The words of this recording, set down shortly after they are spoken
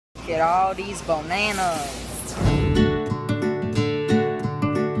at all these bananas.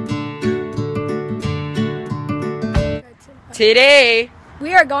 Today,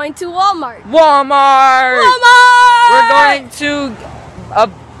 we are going to Walmart. Walmart! We're going to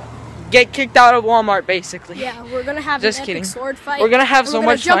get kicked out of Walmart, basically. Yeah, we're gonna have Just an kidding. epic sword fight. We're gonna have so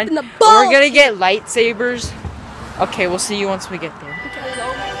much fun. In the We're gonna get lightsabers. Okay, we'll see you once we get there.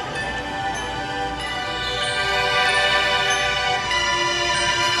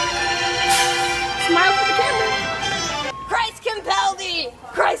 Smile for the camera. Christ compel thee!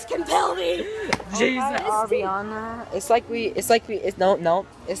 Christ compel thee! Jesus. Are we on that? It's like we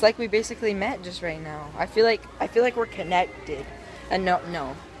basically met just right now. I feel like we're connected.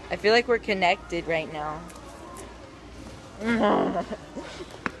 No. I feel like we're connected right now.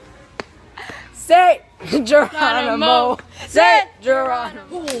 Say Geronimo. Say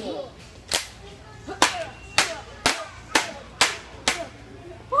Geronimo.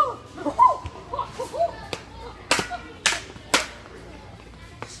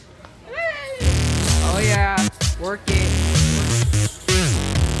 Oh yeah, work it.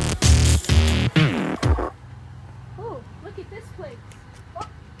 Oh, look at this place. Oh.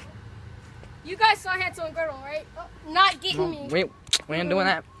 You guys saw Hansel and Gretel, right? Oh, not getting me. We ain't doing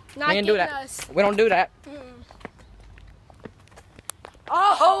that. Not we ain't do that. Us. We don't do that.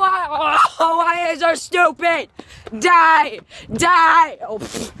 Oh, Hawaiians are stupid. Die. Oh,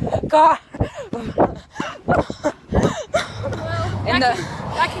 God.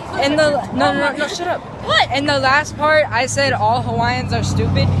 No, shut up. What? In the last part, I said all Hawaiians are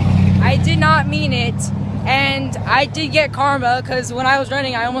stupid. I did not mean it, and I did get karma because when I was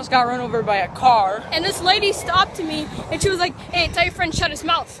running, I almost got run over by a car. And this lady stopped to me, and she was like, "Hey, tell your friend to shut his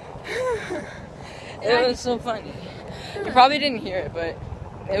mouth." It was so funny. You probably didn't hear it, but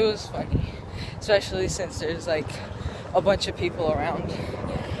it was funny, especially since there's like a bunch of people around.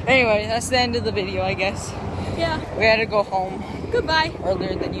 Yeah. Anyway, that's the end of the video, I guess. Yeah. We had to go home. Goodbye.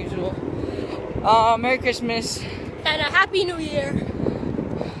 Earlier than usual. Merry Christmas. And a Happy New Year.